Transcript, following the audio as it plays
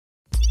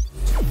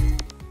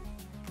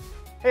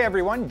Hey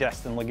everyone,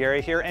 Destin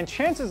Legary here, and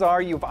chances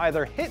are you've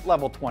either hit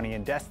level 20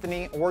 in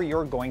Destiny or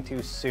you're going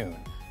to soon.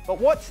 But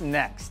what's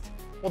next?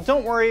 Well,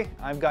 don't worry,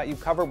 I've got you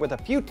covered with a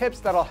few tips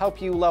that'll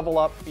help you level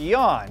up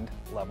beyond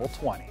level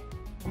 20.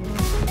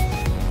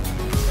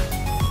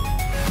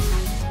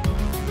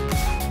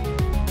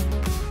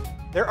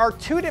 There are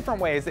two different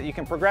ways that you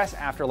can progress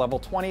after level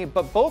 20,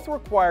 but both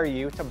require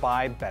you to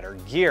buy better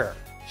gear.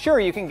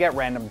 Sure, you can get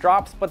random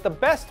drops, but the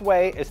best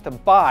way is to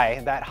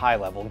buy that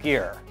high-level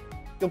gear.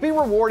 You'll be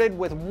rewarded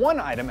with one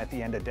item at the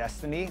end of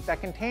Destiny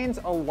that contains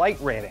a light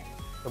rating.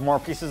 The more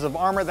pieces of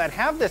armor that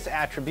have this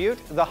attribute,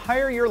 the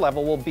higher your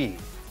level will be.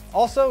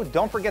 Also,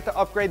 don't forget to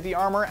upgrade the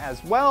armor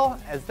as well,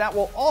 as that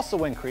will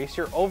also increase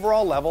your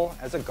overall level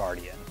as a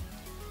Guardian.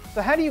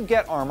 So how do you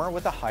get armor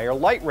with a higher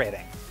light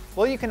rating?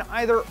 Well, you can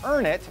either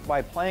earn it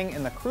by playing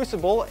in the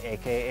Crucible,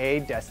 aka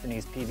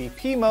Destiny's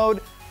PvP mode,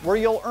 where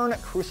you'll earn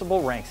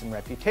Crucible ranks and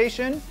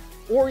reputation,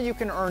 or you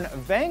can earn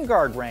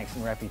Vanguard ranks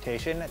and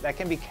reputation that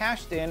can be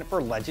cashed in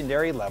for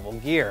legendary level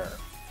gear.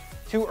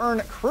 To earn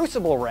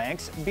Crucible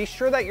ranks, be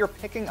sure that you're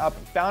picking up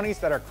bounties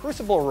that are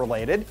Crucible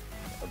related,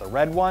 the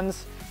red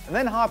ones, and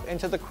then hop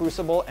into the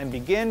Crucible and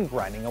begin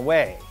grinding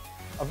away.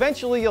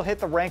 Eventually you'll hit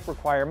the rank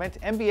requirement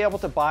and be able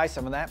to buy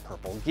some of that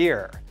purple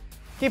gear.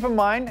 Keep in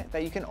mind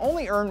that you can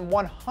only earn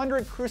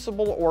 100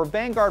 Crucible or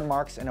Vanguard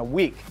marks in a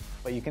week,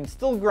 but you can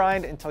still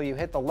grind until you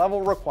hit the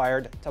level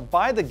required to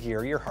buy the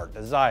gear your heart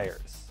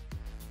desires.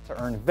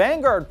 To earn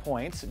Vanguard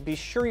points, be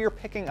sure you're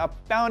picking up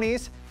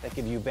bounties that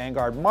give you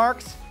Vanguard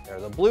marks,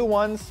 they're the blue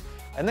ones,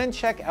 and then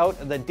check out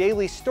the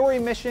daily story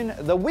mission,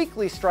 the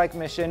weekly strike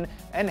mission,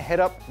 and hit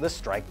up the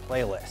strike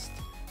playlist.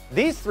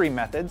 These three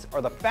methods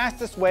are the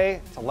fastest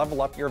way to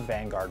level up your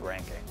Vanguard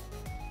ranking.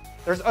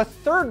 There's a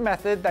third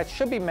method that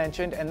should be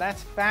mentioned, and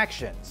that's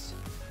factions.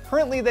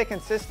 Currently they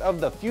consist of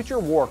the Future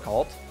War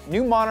Cult,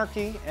 New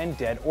Monarchy, and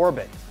Dead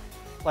Orbit.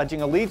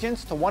 Pledging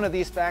allegiance to one of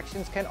these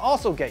factions can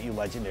also get you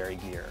legendary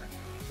gear.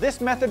 This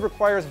method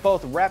requires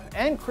both rep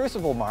and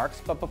Crucible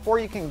marks, but before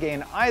you can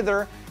gain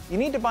either, you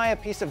need to buy a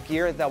piece of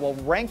gear that will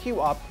rank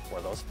you up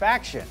for those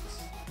factions.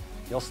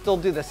 You'll still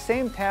do the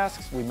same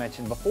tasks we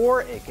mentioned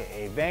before,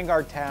 aka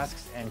Vanguard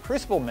tasks and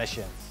Crucible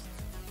missions.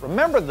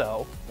 Remember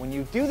though, when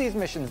you do these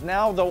missions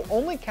now, they'll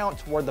only count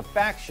toward the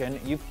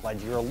faction you've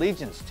pledged your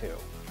allegiance to.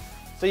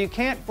 So you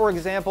can't, for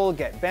example,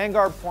 get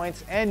Vanguard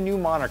points and New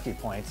Monarchy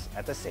points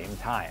at the same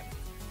time.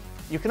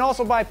 You can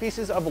also buy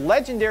pieces of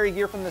legendary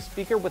gear from the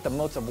speaker with the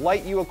motes of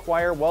light you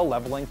acquire while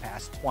leveling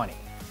past 20.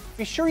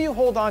 Be sure you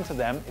hold on to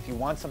them if you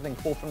want something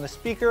cool from the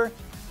speaker,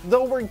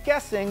 though we're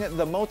guessing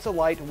the motes of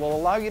light will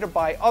allow you to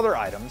buy other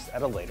items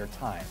at a later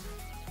time.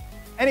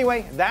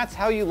 Anyway, that's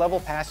how you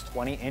level past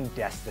 20 in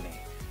Destiny.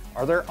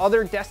 Are there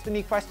other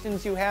Destiny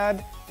questions you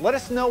had? Let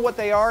us know what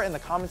they are in the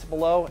comments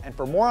below, and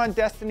for more on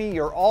Destiny,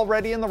 you're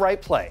already in the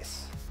right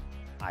place.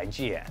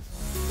 IGN.